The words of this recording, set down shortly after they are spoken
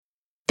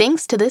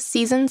Thanks to this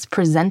season's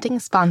presenting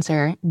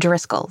sponsor,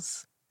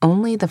 Driscoll's.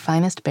 Only the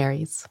finest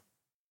berries.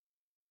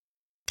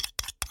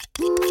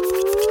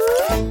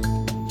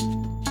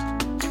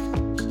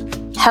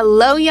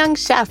 Hello, young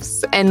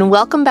chefs, and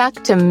welcome back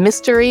to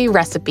Mystery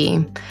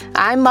Recipe.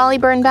 I'm Molly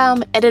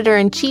Birnbaum,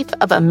 editor-in-chief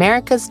of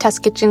America's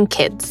Test Kitchen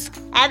Kids.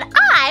 And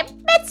I'm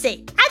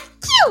Mitzi,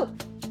 achoo!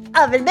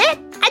 Oven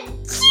mitt,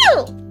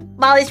 achoo!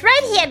 Molly's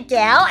right-hand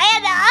gal,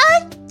 and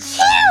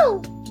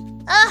achoo!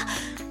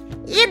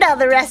 You know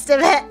the rest of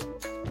it.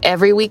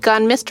 Every week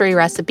on Mystery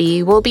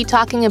Recipe, we'll be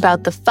talking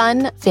about the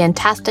fun,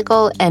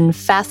 fantastical, and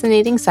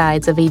fascinating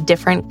sides of a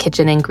different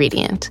kitchen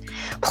ingredient.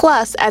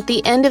 Plus, at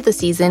the end of the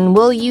season,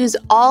 we'll use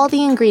all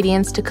the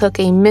ingredients to cook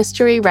a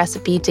mystery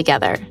recipe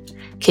together.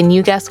 Can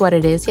you guess what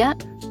it is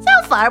yet?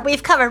 So far,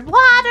 we've covered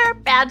water,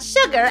 brown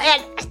sugar,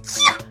 and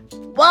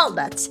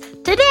walnuts.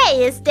 Today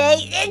is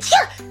day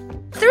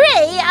 3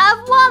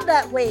 of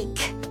Walnut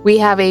Week. We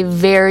have a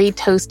very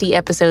toasty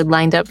episode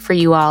lined up for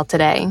you all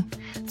today.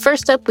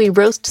 First up, we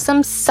roast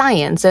some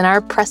science in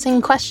our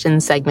Pressing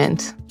Questions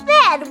segment.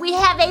 Then we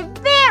have a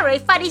very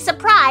funny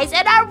surprise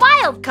in our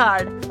wild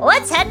card.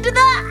 Let's head to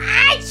the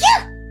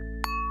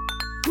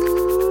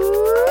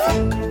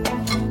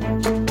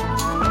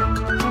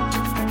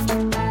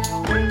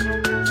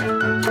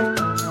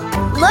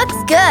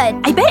Looks good.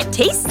 I bet it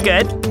tastes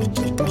good.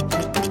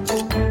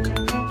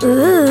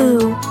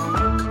 Ooh.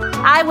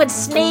 I would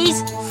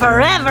sneeze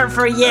forever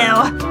for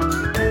you.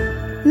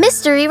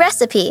 Mystery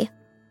recipe.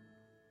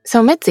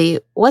 So, Mitzi,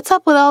 what's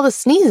up with all the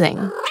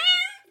sneezing?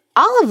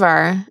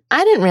 Oliver,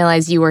 I didn't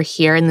realize you were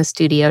here in the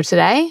studio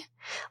today.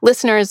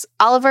 Listeners,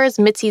 Oliver is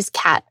Mitzi's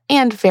cat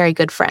and very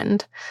good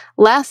friend.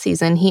 Last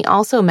season, he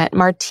also met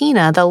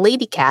Martina, the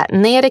lady cat,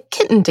 and they had a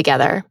kitten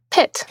together,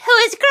 Pitt. Who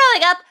is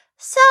growing up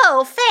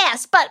so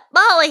fast. But,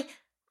 Molly,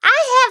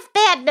 I have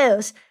bad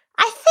news.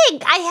 I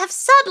think I have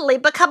suddenly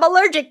become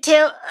allergic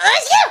to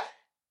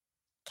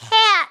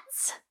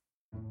cats.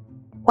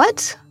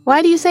 What?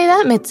 Why do you say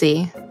that,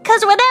 Mitzi?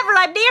 Because whenever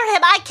I'm near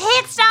him, I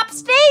can't stop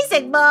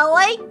sneezing,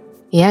 Molly.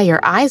 Yeah, your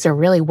eyes are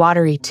really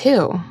watery,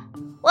 too.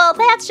 Well,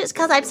 that's just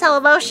because I'm so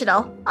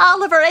emotional.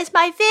 Oliver is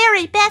my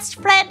very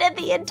best friend in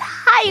the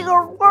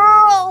entire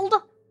world.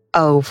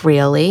 Oh,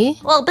 really?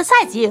 Well,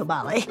 besides you,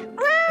 Molly.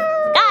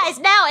 Guys,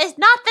 now is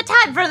not the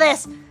time for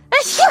this. Molly,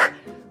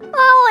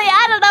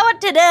 I don't know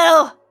what to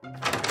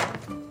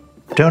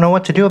do. Don't know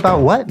what to do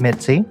about what,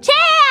 Mitzi?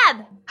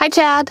 Chad! Hi,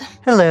 Chad.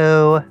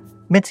 Hello.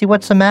 Mitzi,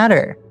 what's the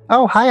matter?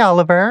 Oh, hi,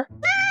 Oliver.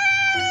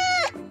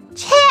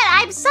 Chad,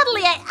 I'm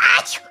suddenly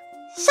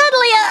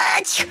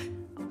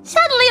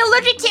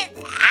allergic to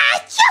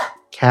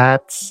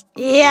Cats.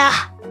 Yeah.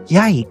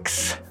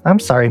 Yikes. I'm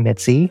sorry,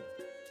 Mitzi.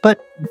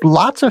 But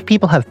lots of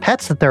people have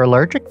pets that they're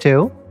allergic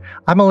to.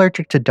 I'm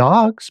allergic to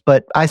dogs,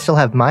 but I still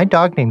have my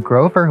dog named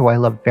Grover, who I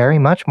love very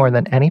much more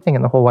than anything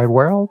in the whole wide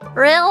world.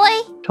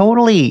 Really?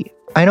 Totally.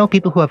 I know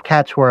people who have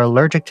cats who are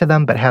allergic to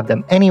them, but have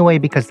them anyway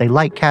because they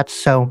like cats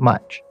so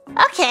much.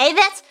 Okay,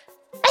 that's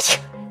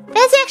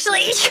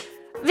actually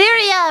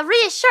very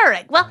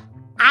reassuring. Well,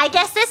 I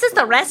guess this is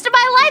the rest of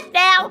my life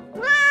now.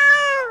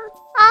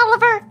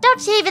 Oliver,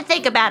 don't you even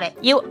think about it.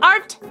 You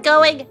aren't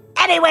going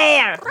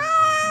anywhere.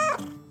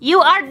 You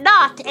are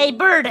not a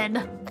burden.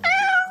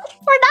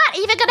 We're not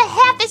even going to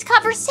have this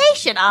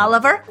conversation,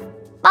 Oliver.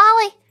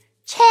 Molly,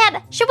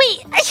 Chad, should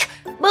we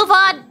move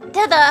on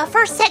to the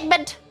first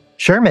segment?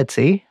 Sure,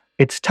 Mitzi.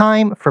 It's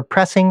time for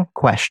Pressing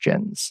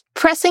Questions.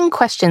 Pressing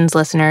Questions,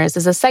 listeners,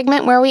 is a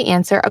segment where we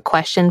answer a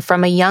question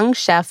from a young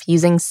chef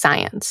using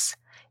science.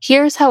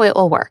 Here's how it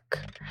will work.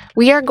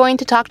 We are going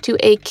to talk to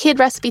a kid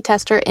recipe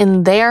tester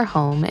in their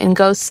home and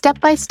go step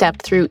by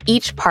step through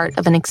each part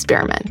of an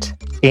experiment.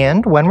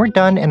 And when we're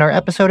done and our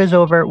episode is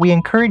over, we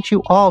encourage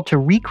you all to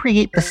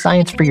recreate the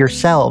science for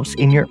yourselves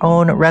in your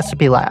own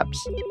recipe labs.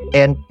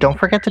 And don't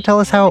forget to tell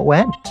us how it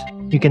went.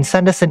 You can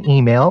send us an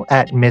email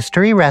at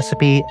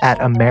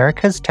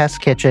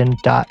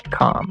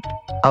mysteryrecipe@americastestkitchen.com.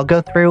 I'll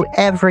go through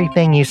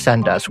everything you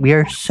send us. We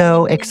are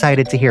so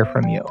excited to hear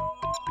from you.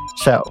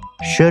 So,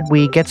 should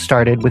we get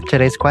started with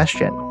today's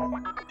question?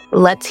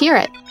 Let's hear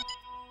it.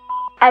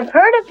 I've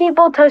heard of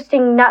people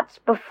toasting nuts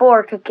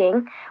before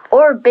cooking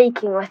or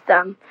baking with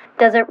them.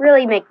 Does it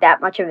really make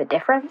that much of a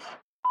difference?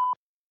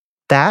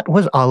 That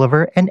was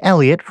Oliver and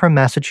Elliot from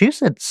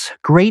Massachusetts.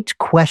 Great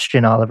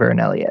question, Oliver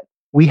and Elliot.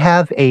 We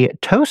have a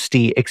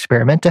toasty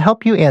experiment to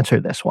help you answer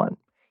this one.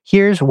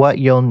 Here's what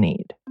you'll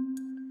need.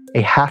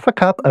 A half a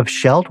cup of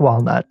shelled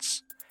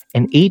walnuts,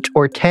 an 8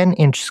 or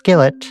 10-inch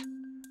skillet,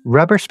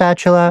 rubber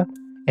spatula,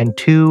 and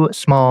 2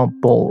 small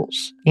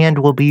bowls. And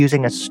we'll be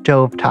using a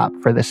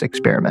stovetop for this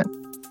experiment.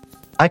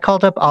 I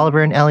called up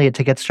Oliver and Elliot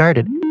to get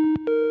started.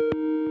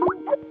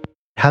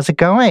 How's it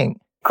going?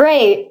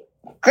 Great.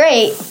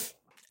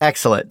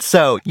 Excellent.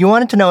 So, you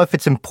wanted to know if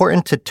it's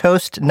important to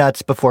toast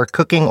nuts before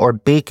cooking or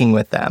baking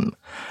with them.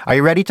 Are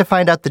you ready to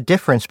find out the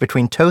difference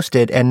between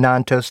toasted and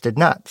non-toasted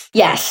nuts?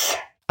 Yes.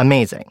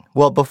 Amazing.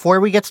 Well, before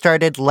we get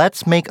started,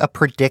 let's make a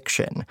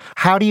prediction.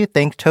 How do you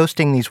think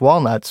toasting these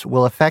walnuts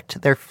will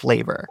affect their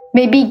flavor?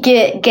 Maybe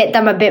get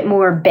them a bit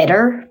more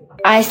bitter.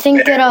 I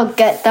think it'll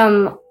get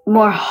them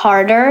more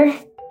harder,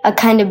 a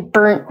kind of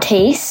burnt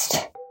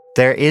taste.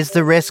 There is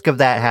the risk of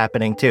that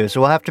happening too, so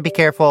we'll have to be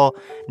careful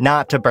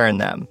not to burn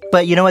them.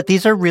 But you know what?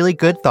 These are really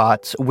good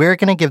thoughts. We're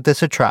going to give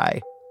this a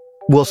try.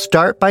 We'll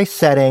start by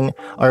setting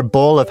our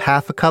bowl of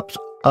half a cup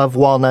of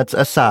walnuts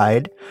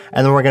aside,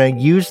 and then we're going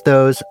to use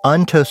those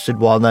untoasted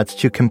walnuts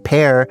to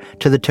compare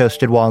to the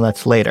toasted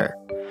walnuts later.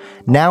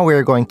 Now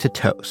we're going to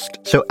toast.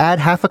 So add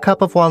half a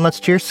cup of walnuts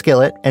to your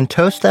skillet and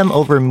toast them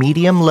over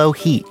medium-low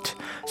heat,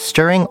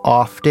 stirring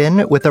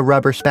often with a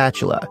rubber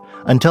spatula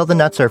until the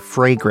nuts are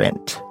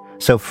fragrant.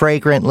 So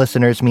fragrant,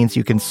 listeners, means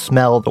you can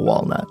smell the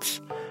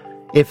walnuts.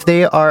 If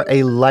they are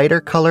a lighter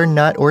color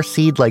nut or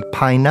seed like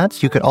pine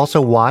nuts, you could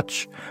also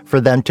watch for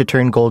them to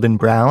turn golden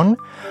brown.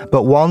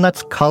 But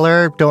walnuts'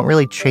 color don't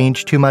really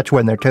change too much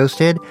when they're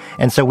toasted,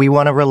 and so we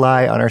want to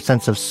rely on our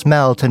sense of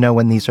smell to know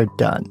when these are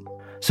done.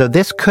 So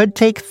this could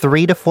take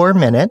 3 to 4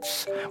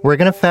 minutes. We're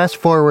going to fast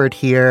forward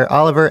here.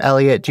 Oliver,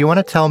 Elliot, do you want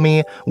to tell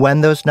me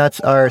when those nuts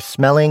are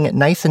smelling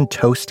nice and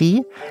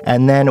toasty?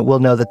 And then we'll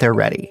know that they're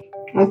ready.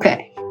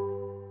 Okay.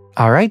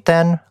 All right,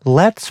 then.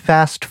 Let's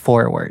fast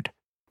forward.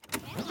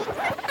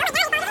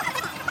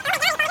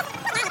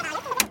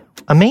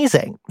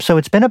 Amazing. So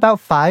it's been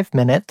about 5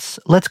 minutes.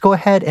 Let's go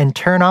ahead and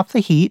turn off the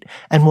heat,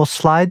 and we'll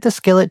slide the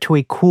skillet to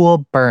a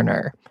cool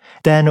burner.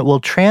 Then we'll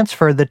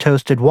transfer the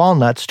toasted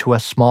walnuts to a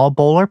small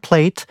bowl or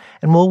plate,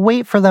 and we'll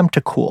wait for them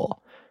to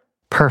cool.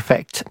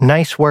 Perfect.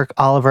 Nice work,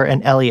 Oliver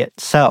and Elliot.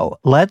 So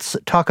let's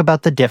talk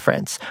about the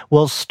difference.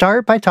 We'll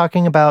start by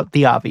talking about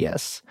the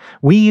obvious.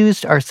 We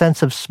used our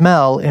sense of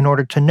smell in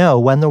order to know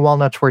when the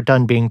walnuts were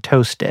done being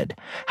toasted.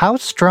 How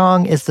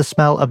strong is the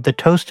smell of the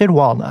toasted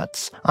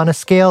walnuts on a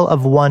scale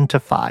of 1 to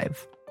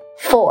 5?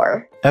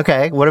 4.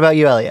 Okay, what about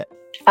you, Elliot?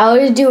 I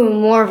would do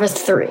more of a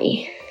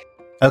 3.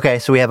 Okay,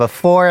 so we have a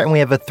 4 and we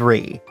have a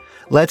 3.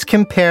 Let's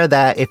compare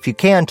that, if you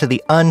can, to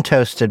the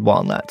untoasted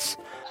walnuts.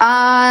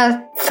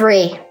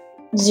 3.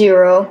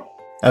 0.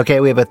 Okay,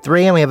 we have a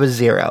 3 and we have a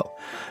 0.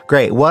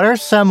 Great. What are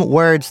some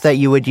words that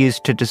you would use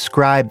to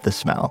describe the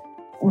smell?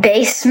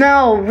 They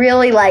smell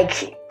really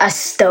like a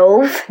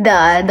stove.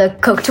 The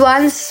cooked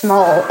ones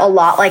smell a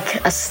lot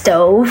like a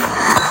stove.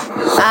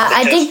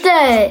 I think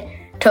the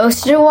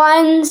toasted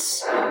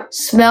ones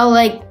smell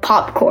like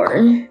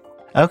popcorn.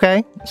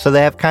 Okay, so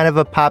they have kind of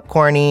a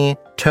popcorny,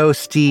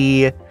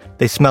 toasty,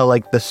 they smell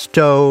like the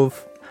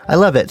stove. I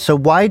love it. So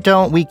why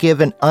don't we give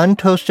an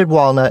untoasted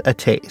walnut a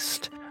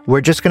taste?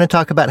 We're just going to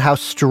talk about how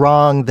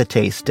strong the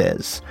taste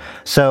is.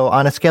 So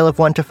on a scale of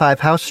 1 to 5,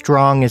 how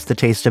strong is the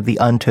taste of the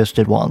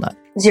untoasted walnut?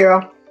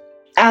 0.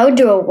 I would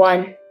do a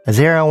 1. A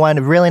 0 and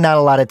 1, really not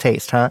a lot of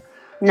taste, huh?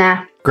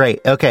 Nah.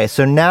 Great. Okay,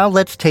 so now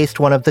let's taste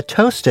one of the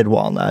toasted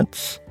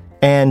walnuts.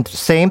 And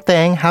same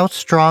thing, how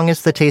strong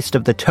is the taste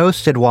of the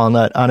toasted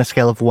walnut on a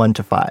scale of 1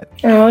 to 5?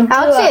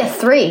 I would say a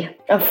 3,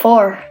 a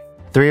 4.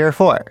 3 or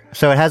 4.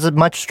 So it has a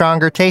much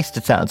stronger taste,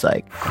 it sounds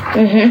like.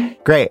 Mm-hmm.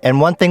 Great.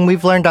 And one thing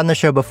we've learned on the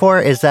show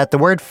before is that the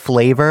word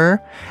flavor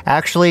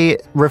actually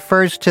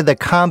refers to the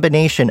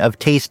combination of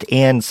taste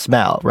and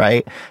smell,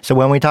 right? So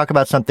when we talk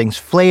about something's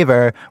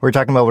flavor, we're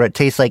talking about what it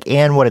tastes like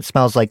and what it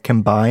smells like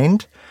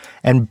combined.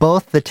 And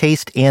both the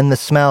taste and the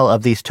smell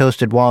of these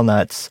toasted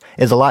walnuts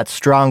is a lot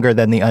stronger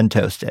than the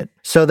untoasted.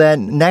 So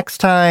then next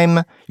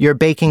time you're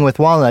baking with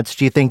walnuts,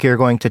 do you think you're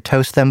going to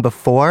toast them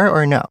before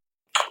or no?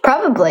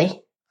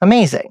 Probably.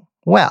 Amazing.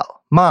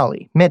 Well,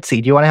 Molly,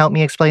 Mitzi, do you want to help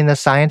me explain the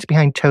science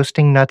behind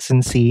toasting nuts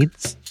and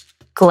seeds?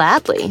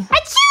 Gladly.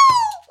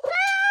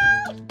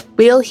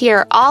 We'll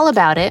hear all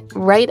about it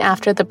right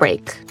after the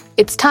break.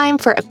 It's time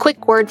for a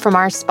quick word from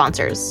our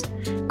sponsors.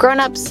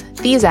 Grown-ups,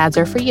 these ads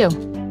are for you.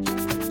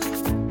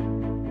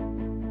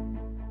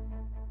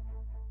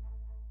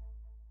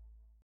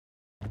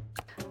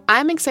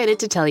 I'm excited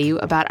to tell you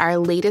about our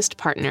latest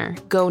partner,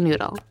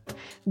 GoNoodle.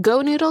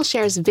 GoNoodle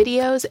shares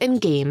videos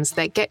and games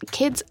that get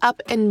kids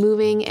up and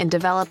moving and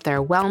develop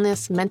their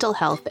wellness, mental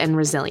health, and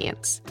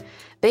resilience.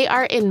 They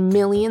are in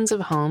millions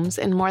of homes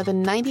and more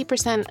than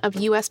 90% of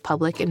U.S.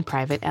 public and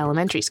private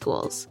elementary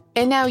schools.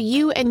 And now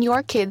you and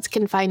your kids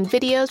can find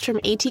videos from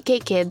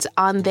ATK Kids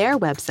on their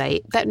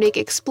website that make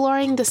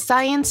exploring the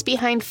science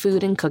behind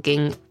food and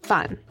cooking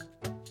fun.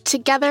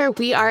 Together,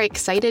 we are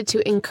excited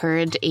to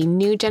encourage a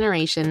new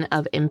generation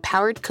of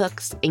empowered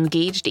cooks,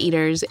 engaged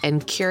eaters,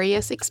 and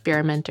curious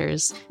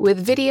experimenters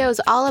with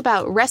videos all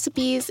about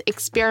recipes,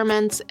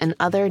 experiments, and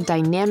other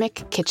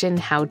dynamic kitchen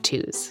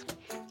how-tos.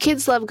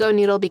 Kids love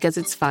GoNoodle because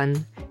it's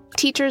fun,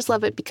 teachers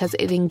love it because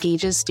it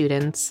engages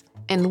students,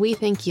 and we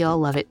think you'll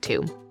love it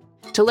too.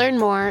 To learn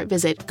more,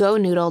 visit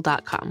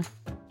gonoodle.com.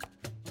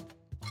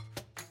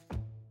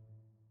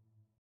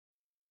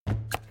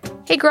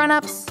 Hey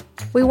grown-ups!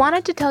 We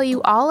wanted to tell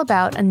you all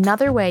about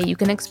another way you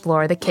can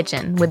explore the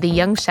kitchen with the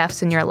young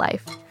chefs in your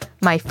life,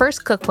 my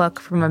first cookbook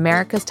from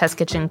America's Test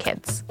Kitchen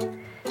Kids.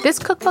 This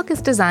cookbook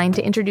is designed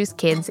to introduce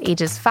kids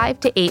ages 5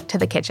 to 8 to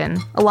the kitchen,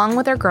 along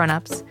with their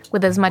grown-ups,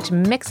 with as much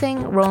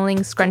mixing,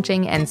 rolling,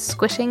 scrunching, and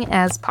squishing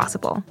as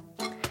possible.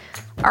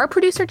 Our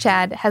producer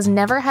Chad has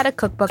never had a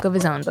cookbook of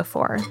his own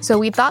before, so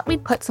we thought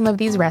we'd put some of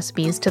these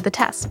recipes to the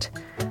test.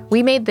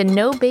 We made the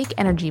no-bake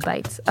energy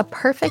bites, a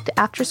perfect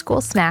after-school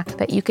snack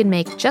that you can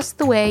make just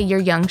the way your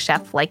young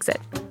chef likes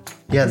it.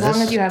 Yeah, As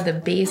long as you have the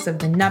base of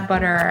the nut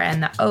butter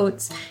and the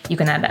oats, you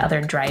can add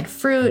other dried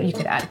fruit, you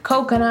could add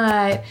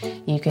coconut,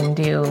 you can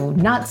do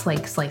nuts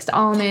like sliced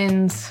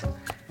almonds.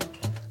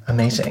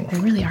 Amazing.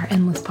 There really are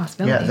endless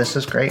possibilities. Yeah, this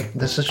is great.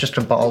 This is just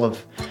a ball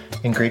of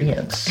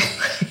ingredients.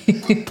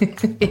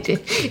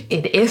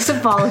 It is a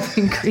ball of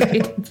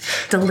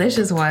ingredients.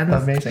 Delicious ones.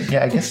 Amazing.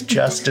 Yeah, I guess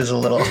just is a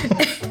little...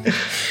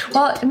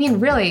 Well, I mean,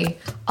 really,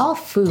 all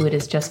food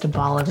is just a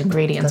ball of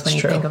ingredients when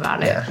you think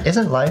about it. Yeah.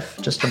 Isn't life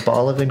just a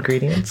ball of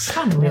ingredients? It's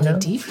gotten really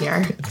deep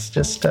here. It's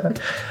just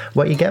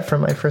what you get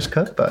from my first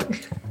cookbook.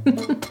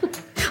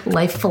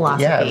 Life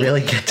philosophy. Yeah,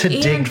 really get to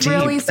dig and deep.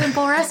 really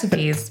simple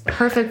recipes.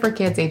 Perfect for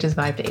kids ages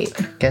 5 to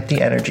 8. Get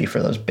the energy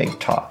for those big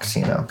talks,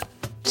 you know.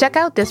 Check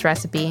out this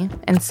recipe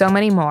and so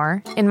many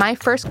more in my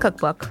first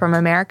cookbook from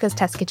America's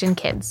Test Kitchen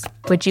Kids,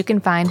 which you can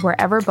find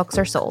wherever books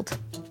are sold.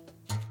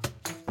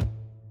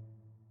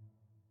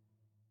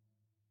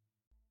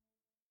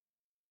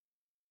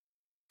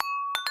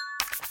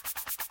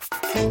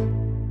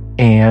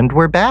 And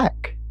we're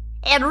back.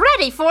 And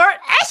ready for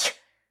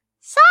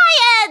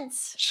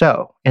science!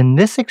 So, in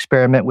this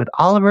experiment with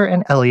Oliver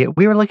and Elliot,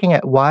 we were looking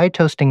at why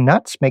toasting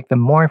nuts make them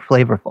more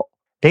flavorful.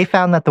 They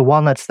found that the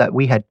walnuts that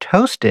we had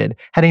toasted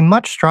had a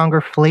much stronger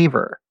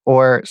flavor,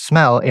 or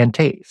smell and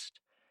taste.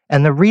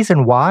 And the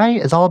reason why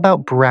is all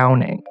about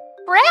browning.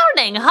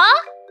 Browning,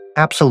 huh?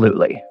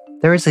 Absolutely.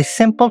 There is a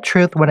simple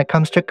truth when it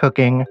comes to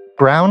cooking: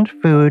 browned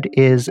food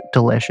is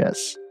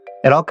delicious.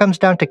 It all comes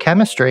down to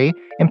chemistry,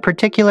 in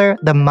particular,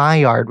 the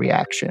Maillard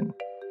reaction.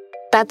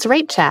 That's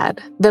right,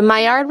 Chad. The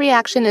Maillard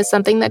reaction is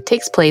something that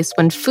takes place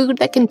when food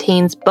that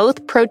contains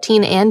both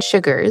protein and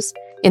sugars,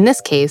 in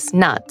this case,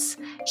 nuts,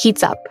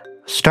 heats up.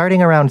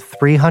 Starting around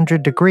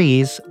 300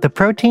 degrees, the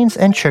proteins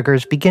and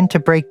sugars begin to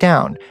break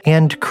down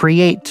and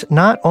create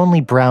not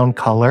only brown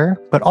color,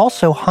 but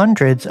also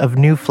hundreds of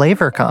new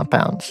flavor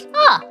compounds.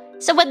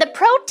 So when the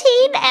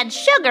protein and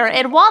sugar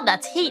in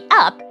walnuts heat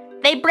up,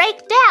 they break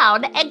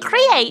down and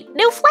create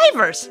new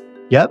flavors.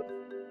 Yep.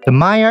 The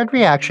Maillard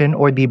reaction,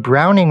 or the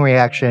browning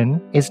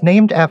reaction, is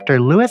named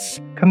after Louis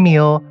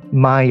Camille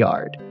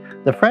Maillard,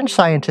 the French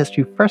scientist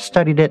who first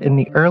studied it in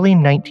the early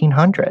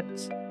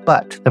 1900s.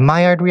 But the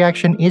Maillard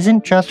reaction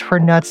isn't just for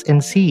nuts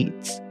and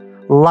seeds.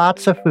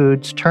 Lots of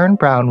foods turn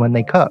brown when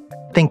they cook.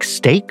 Think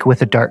steak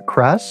with a dark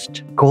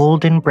crust,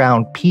 golden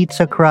brown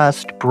pizza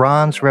crust,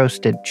 bronze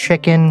roasted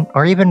chicken,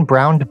 or even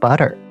browned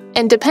butter.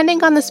 And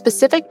depending on the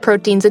specific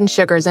proteins and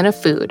sugars in a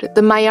food,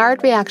 the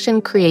Maillard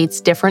reaction creates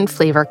different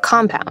flavor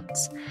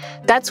compounds.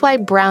 That's why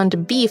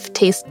browned beef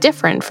tastes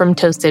different from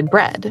toasted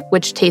bread,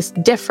 which tastes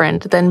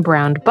different than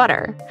browned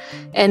butter.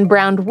 And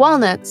browned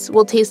walnuts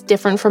will taste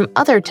different from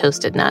other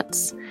toasted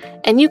nuts.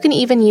 And you can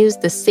even use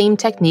the same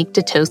technique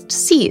to toast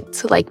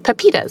seeds, like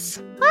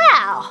pepitas.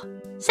 Wow,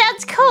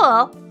 sounds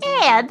cool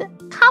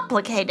and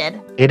complicated.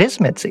 It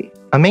is, Mitzi.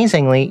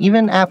 Amazingly,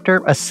 even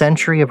after a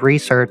century of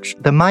research,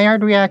 the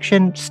Maillard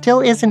reaction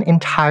still isn't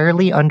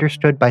entirely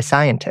understood by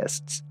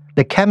scientists.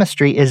 The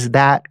chemistry is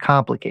that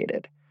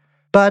complicated.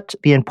 But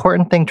the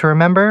important thing to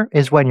remember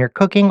is when you're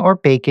cooking or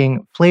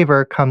baking,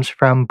 flavor comes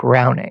from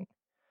browning.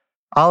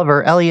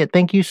 Oliver, Elliot,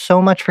 thank you so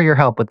much for your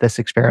help with this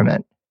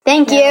experiment.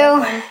 Thank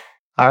you.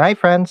 All right,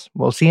 friends,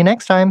 we'll see you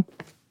next time.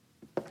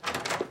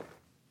 Oliver,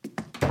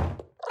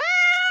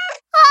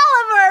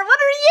 what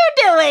are you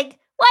doing?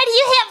 Why do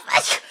you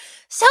have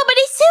so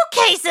many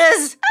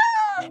suitcases?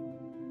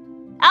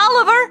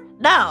 Oliver,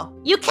 no,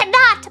 you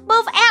cannot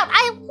move out.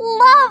 I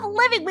love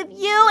living with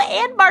you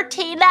and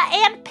Martina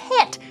and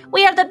Pitt.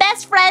 We are the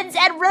best friends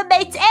and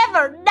roommates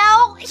ever.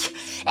 No,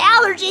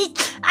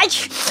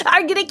 allergies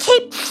are gonna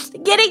keep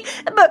getting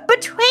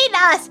between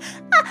us.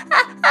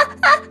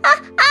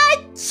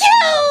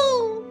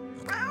 Achoo!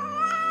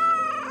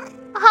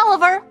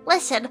 Oliver,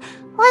 listen,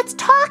 let's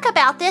talk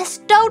about this.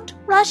 Don't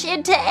rush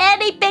into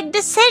any big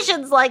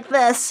decisions like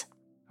this.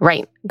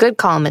 Right. Good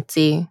call,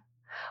 Mitzi.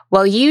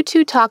 While you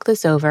two talk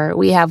this over,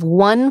 we have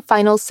one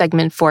final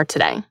segment for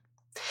today.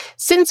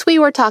 Since we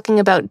were talking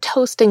about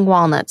toasting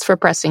walnuts for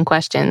pressing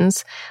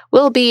questions,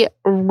 we'll be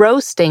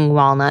roasting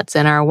walnuts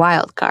in our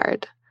wild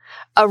card.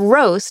 A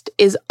roast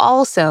is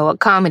also a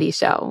comedy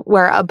show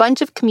where a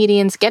bunch of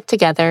comedians get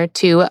together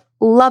to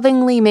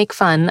lovingly make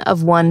fun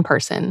of one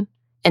person.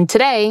 And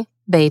today,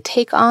 they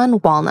take on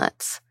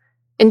walnuts.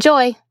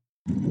 Enjoy!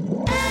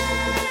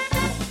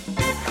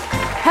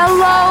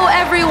 Hello,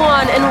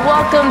 everyone, and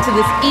welcome to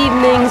this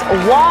evening's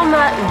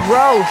Walnut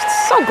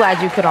Roast. So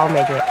glad you could all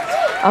make it.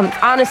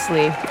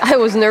 Honestly, I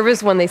was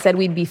nervous when they said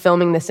we'd be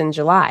filming this in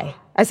July.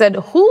 I said,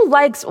 who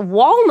likes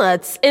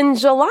walnuts in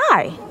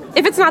July?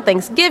 If it's not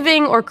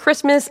Thanksgiving or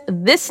Christmas,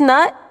 this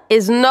nut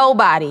is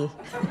nobody.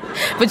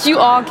 But you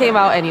all came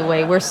out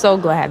anyway. We're so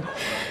glad.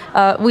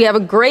 We have a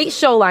great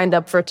show lined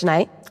up for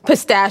tonight.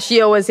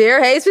 Pistachio is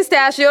here. Hey, it's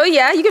Pistachio.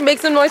 Yeah, you can make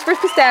some noise for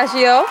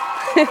Pistachio.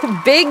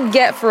 Big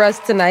get for us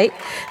tonight.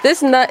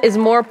 This nut is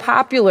more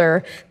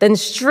popular than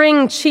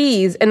string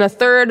cheese in a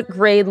third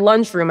grade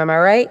lunchroom, am I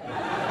right?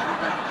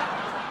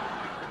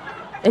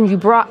 And you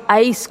brought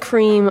ice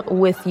cream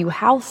with you.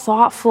 How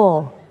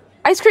thoughtful.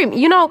 Ice cream,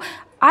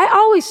 I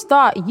always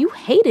thought you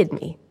hated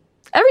me.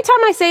 Every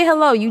time I say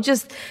hello, you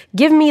just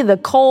give me the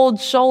cold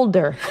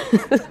shoulder.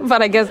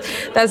 But I guess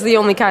that's the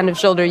only kind of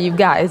shoulder you've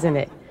got, isn't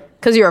it?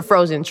 Because you're a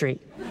frozen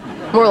treat.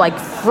 More like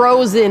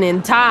frozen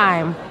in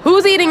time.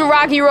 Who's eating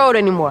Rocky Road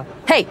anymore?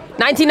 Hey,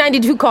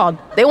 1992 called.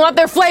 They want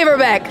their flavor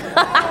back.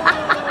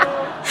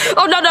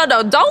 Oh, no.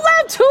 Don't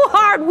laugh too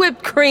hard,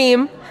 whipped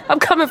cream. I'm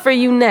coming for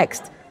you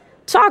next.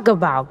 Talk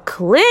about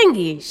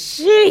clingy.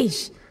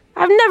 Sheesh.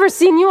 I've never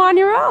seen you on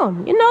your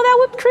own. You know that,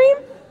 whipped cream?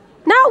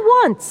 Not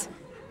once.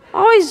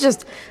 Always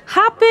just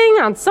hopping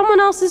on someone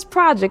else's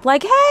project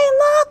like, hey,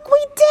 look,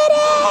 we did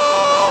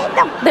it!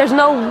 No, there's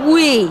no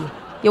we.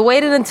 You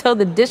waited until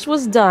the dish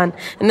was done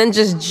and then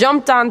just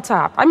jumped on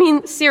top. I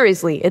mean,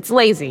 seriously, it's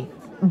lazy.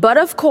 But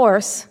of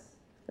course,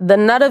 the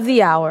nut of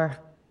the hour,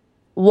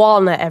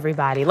 Walnut,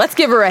 everybody. Let's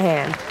give her a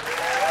hand.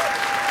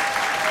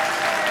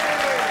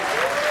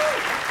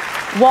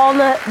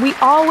 Walnut, we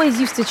always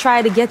used to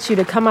try to get you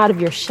to come out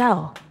of your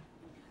shell.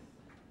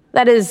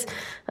 That is,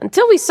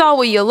 until we saw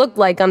what you looked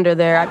like under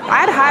there, I'd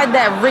hide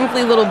that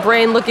wrinkly little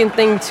brain-looking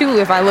thing, too,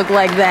 if I looked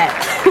like that.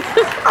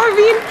 I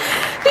mean,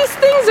 these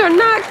things are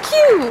not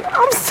cute.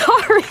 I'm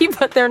sorry,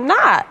 but they're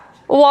not.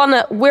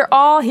 Walnut, we're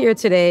all here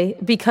today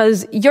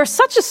because you're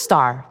such a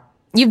star.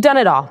 You've done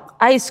it all.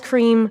 Ice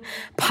cream,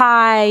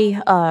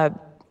 pie,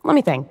 let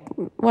me think.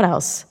 What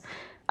else?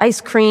 Ice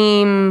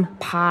cream,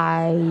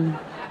 pie,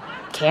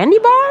 candy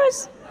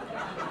bars?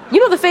 You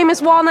know the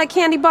famous walnut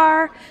candy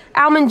bar?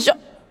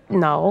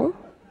 No.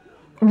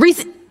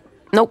 Reese.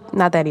 Nope,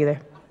 not that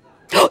either.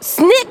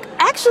 Snick.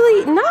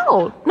 Actually,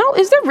 no.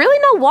 Is there really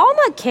no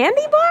walnut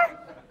candy bar?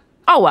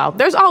 Oh, well,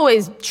 there's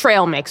always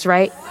trail mix,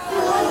 right?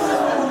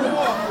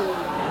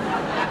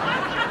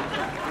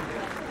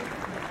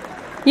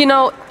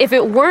 If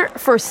it weren't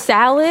for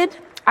salad,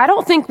 I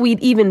don't think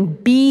we'd even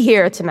be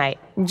here tonight.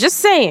 Just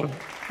saying.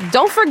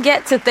 Don't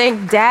forget to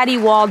thank Daddy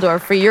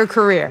Waldorf for your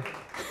career.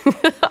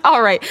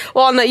 All right,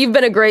 Walnut, you've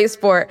been a great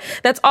sport.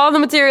 That's all the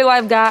material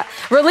I've got.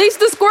 Release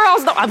the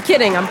squirrels. No, I'm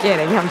kidding.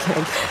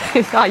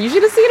 Oh, you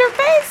should have seen her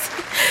face.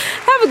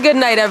 Have a good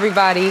night,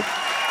 everybody.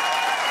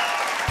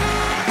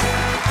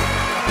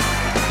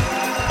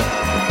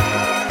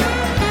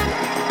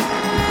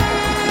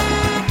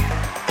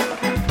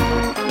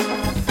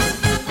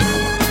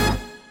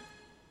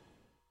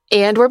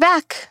 And we're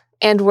back.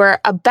 And we're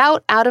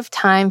about out of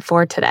time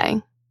for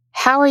today.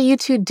 How are you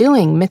two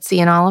doing, Mitzi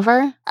and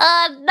Oliver?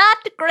 Not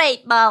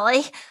great,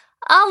 Molly.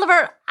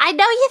 Oliver, I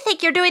know you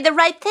think you're doing the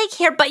right thing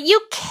here, but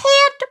you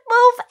can't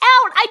move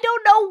out. I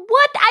don't know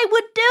what I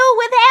would do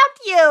without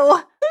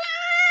you.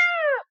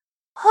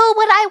 Who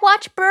would I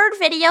watch bird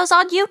videos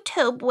on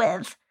YouTube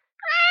with?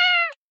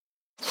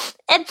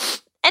 And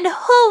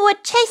who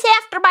would chase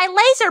after my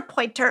laser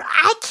pointer?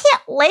 I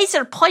can't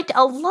laser point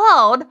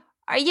alone.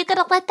 Are you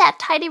gonna let that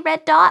tiny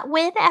red dot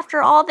win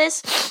after all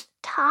this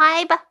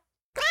time?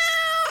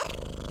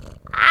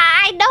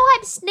 I know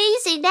I'm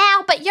sneezy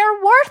now, but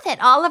you're worth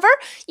it, Oliver.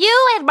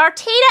 You and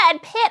Martina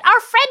and Pitt, our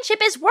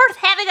friendship is worth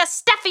having a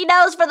stuffy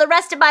nose for the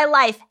rest of my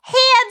life.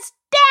 Hands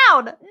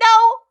down.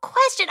 No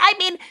question. I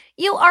mean,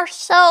 you are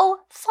so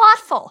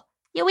thoughtful.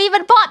 You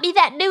even bought me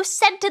that new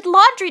scented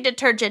laundry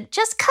detergent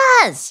just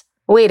 'cause.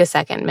 Wait a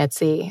second,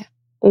 Mitzi.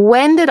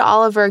 When did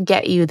Oliver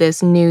get you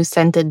this new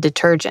scented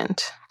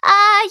detergent?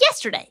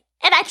 Yesterday.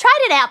 And I tried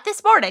it out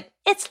this morning.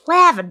 It's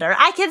lavender.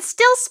 I can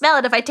still smell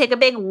it if I take a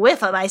big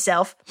whiff of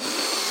myself.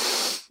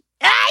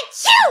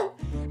 Achoo!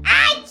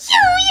 Achoo!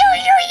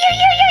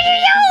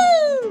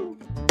 You!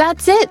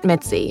 That's it,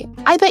 Mitzi.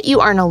 I bet you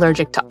aren't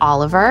allergic to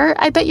Oliver.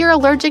 I bet you're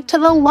allergic to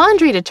the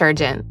laundry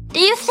detergent. Do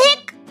you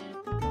think?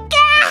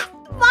 Gah!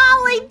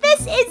 Molly,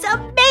 this is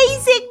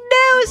amazing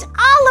news!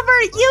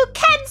 Oliver, you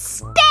can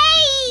stay!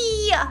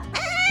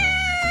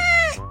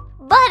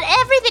 But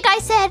everything I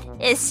said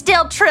is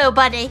still true,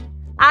 buddy.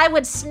 I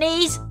would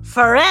sneeze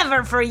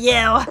forever for you.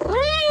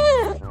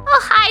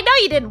 Oh, I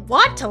know you didn't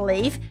want to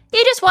leave.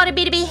 You just wanted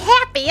me to be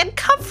happy and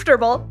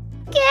comfortable.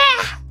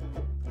 Yeah.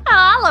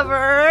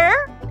 Oliver.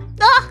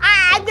 Oh,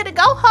 I'm gonna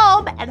go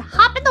home and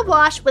hop in the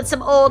wash with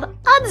some old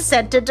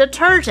unscented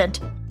detergent.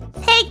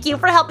 Thank you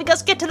for helping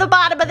us get to the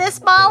bottom of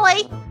this,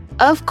 Molly.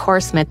 Of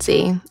course,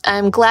 Mitzi.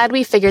 I'm glad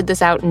we figured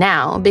this out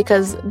now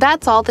because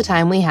that's all the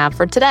time we have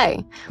for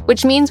today,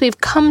 which means we've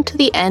come to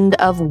the end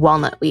of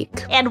Walnut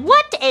Week. And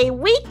what a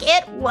week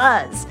it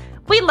was!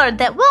 We learned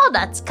that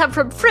walnuts come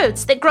from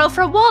fruits that grow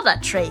from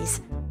walnut trees.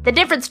 The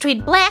difference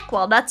between black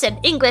walnuts and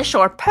English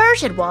or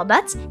Persian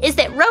walnuts is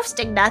that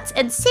roasting nuts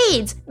and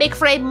seeds make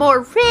for a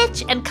more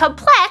rich and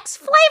complex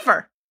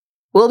flavor.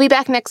 We'll be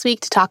back next week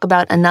to talk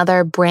about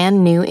another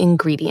brand new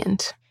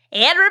ingredient.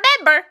 And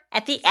remember,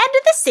 at the end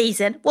of the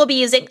season, we'll be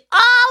using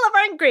all of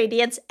our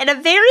ingredients and a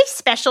very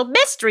special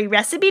mystery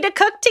recipe to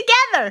cook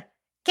together.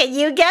 Can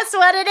you guess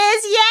what it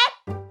is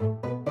yet?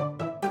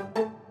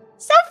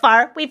 So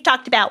far, we've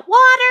talked about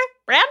water,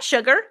 brown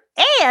sugar,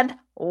 and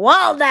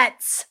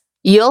walnuts.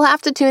 You'll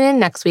have to tune in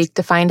next week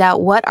to find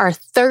out what our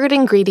third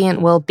ingredient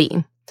will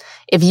be.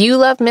 If you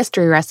love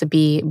Mystery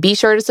Recipe, be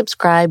sure to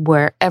subscribe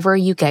wherever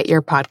you get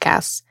your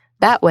podcasts.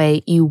 That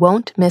way, you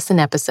won't miss an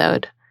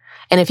episode.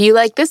 And if you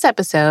like this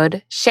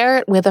episode, share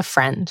it with a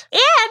friend.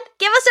 And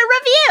give us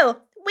a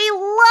review. We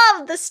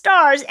love the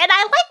stars, and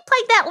I like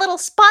playing that little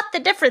spot the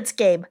difference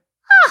game.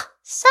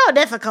 So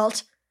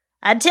difficult.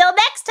 Until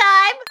next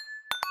time,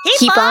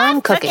 keep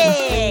on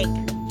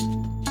cooking.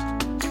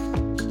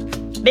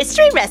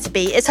 Mystery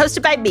Recipe is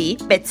hosted by me,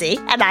 Mitzi,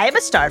 and I am a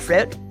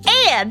starfruit,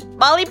 and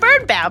Molly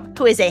Birnbaum,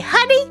 who is a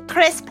Honey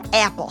Crisp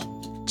apple.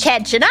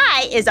 Chad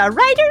Chennai is our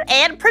writer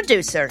and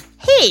producer.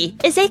 He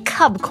is a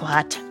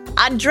kumquat.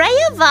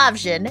 Andrea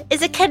Vavjian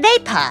is a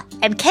canepa,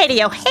 and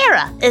Katie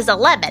O'Hara is a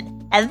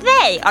lemon, and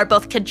they are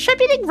both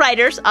contributing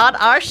writers on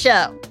our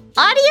show.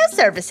 Audio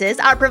services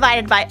are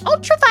provided by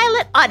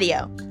Ultraviolet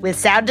Audio, with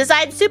sound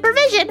design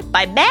supervision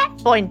by Matt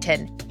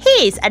Boynton.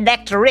 He's a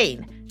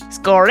nectarine.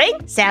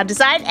 Scoring, sound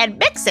design, and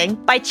mixing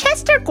by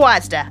Chester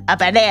Guazda, a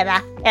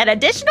banana, and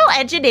additional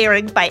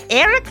engineering by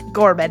Eric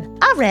Gorman,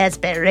 a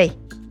raspberry.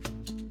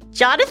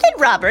 Jonathan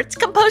Roberts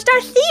composed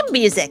our theme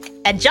music,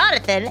 and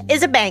Jonathan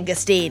is a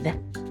mangosteen.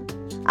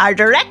 Our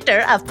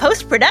director of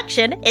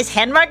post-production is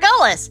Hen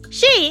Margolis.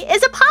 She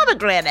is a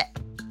pomegranate.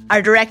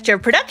 Our director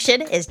of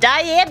production is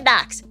Diane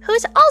Knox,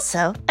 who's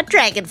also a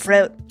dragon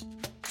fruit.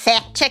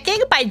 Fact-checking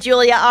by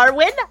Julia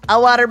Arwin, a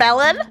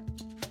watermelon.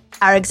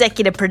 Our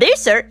executive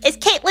producer is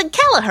Caitlin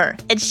Kelleher,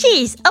 and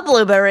she's a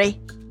blueberry.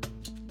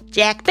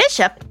 Jack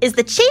Bishop is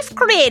the Chief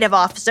Creative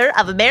Officer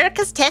of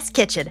America's Test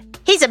Kitchen.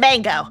 He's a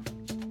mango.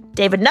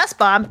 David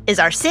Nussbaum is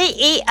our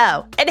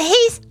CEO, and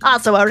he's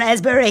also a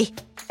raspberry.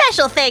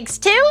 Special thanks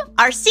to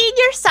our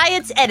Senior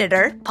Science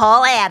Editor,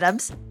 Paul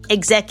Adams,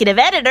 Executive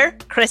Editor,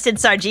 Kristen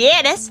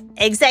Sargianis,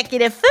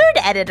 Executive Food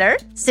Editor,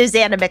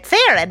 Susanna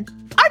McFerrin,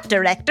 Art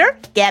Director,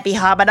 Gabby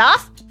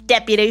Hominoff,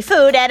 Deputy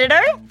Food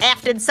Editor,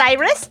 Afton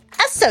Cyrus,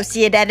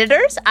 Associate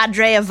Editors,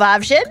 Andrea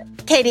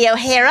Vavjian, Katie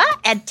O'Hara,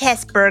 and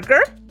Tess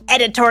Berger,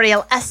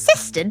 Editorial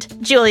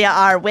Assistant, Julia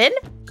Arwin,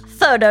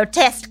 Photo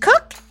Test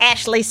Cook,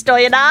 Ashley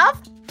Stoyanov,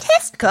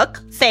 Test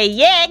Cook, Faye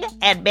Yang,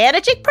 and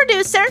Managing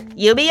Producer,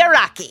 Yumi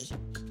Araki.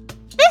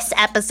 This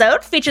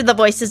episode featured the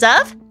voices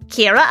of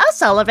Kira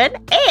O'Sullivan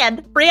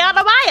and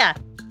Brianna Maya.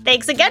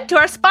 Thanks again to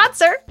our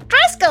sponsor,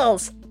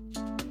 Driscoll's.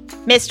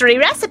 Mystery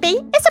Recipe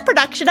is a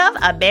production of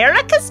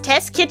America's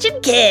Test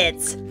Kitchen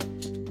Kids.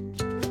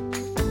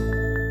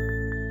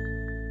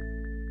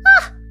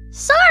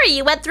 Sorry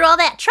you went through all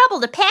that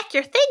trouble to pack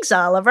your things,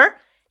 Oliver.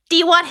 Do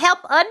you want help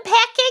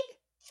unpacking?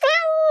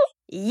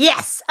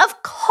 Yes,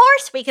 of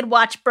course we can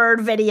watch bird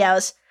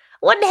videos.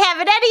 Wouldn't have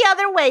it any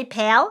other way,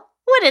 pal.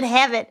 Wouldn't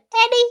have it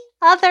any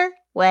other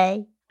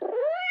way.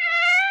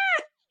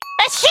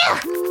 Achoo!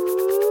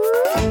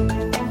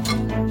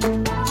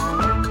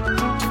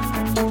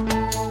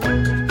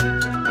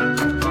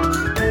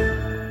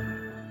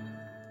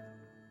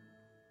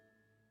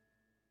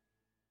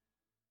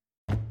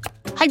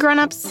 Hi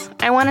grown-ups,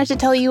 I wanted to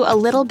tell you a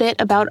little bit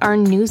about our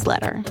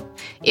newsletter.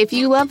 If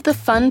you love the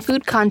fun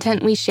food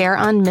content we share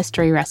on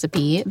Mystery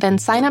Recipe, then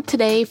sign up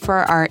today for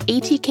our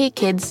ATK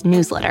Kids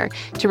newsletter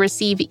to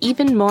receive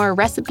even more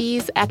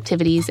recipes,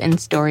 activities, and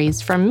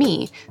stories from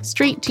me,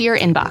 straight to your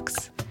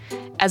inbox.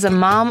 As a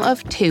mom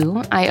of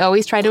 2, I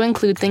always try to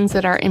include things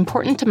that are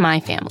important to my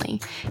family,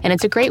 and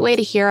it's a great way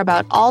to hear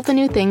about all the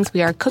new things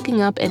we are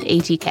cooking up at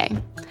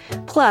ATK.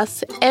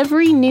 Plus,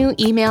 every new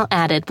email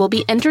added will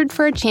be entered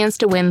for a chance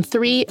to win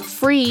 3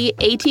 free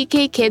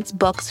ATK Kids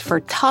books for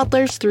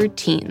toddlers through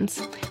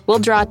teens. We'll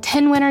draw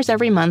 10 winners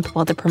every month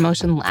while the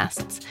promotion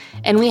lasts,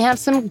 and we have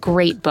some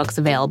great books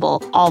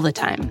available all the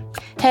time.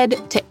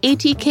 Head to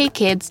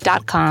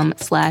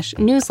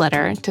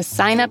atkkids.com/newsletter to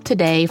sign up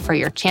today for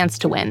your chance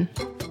to win.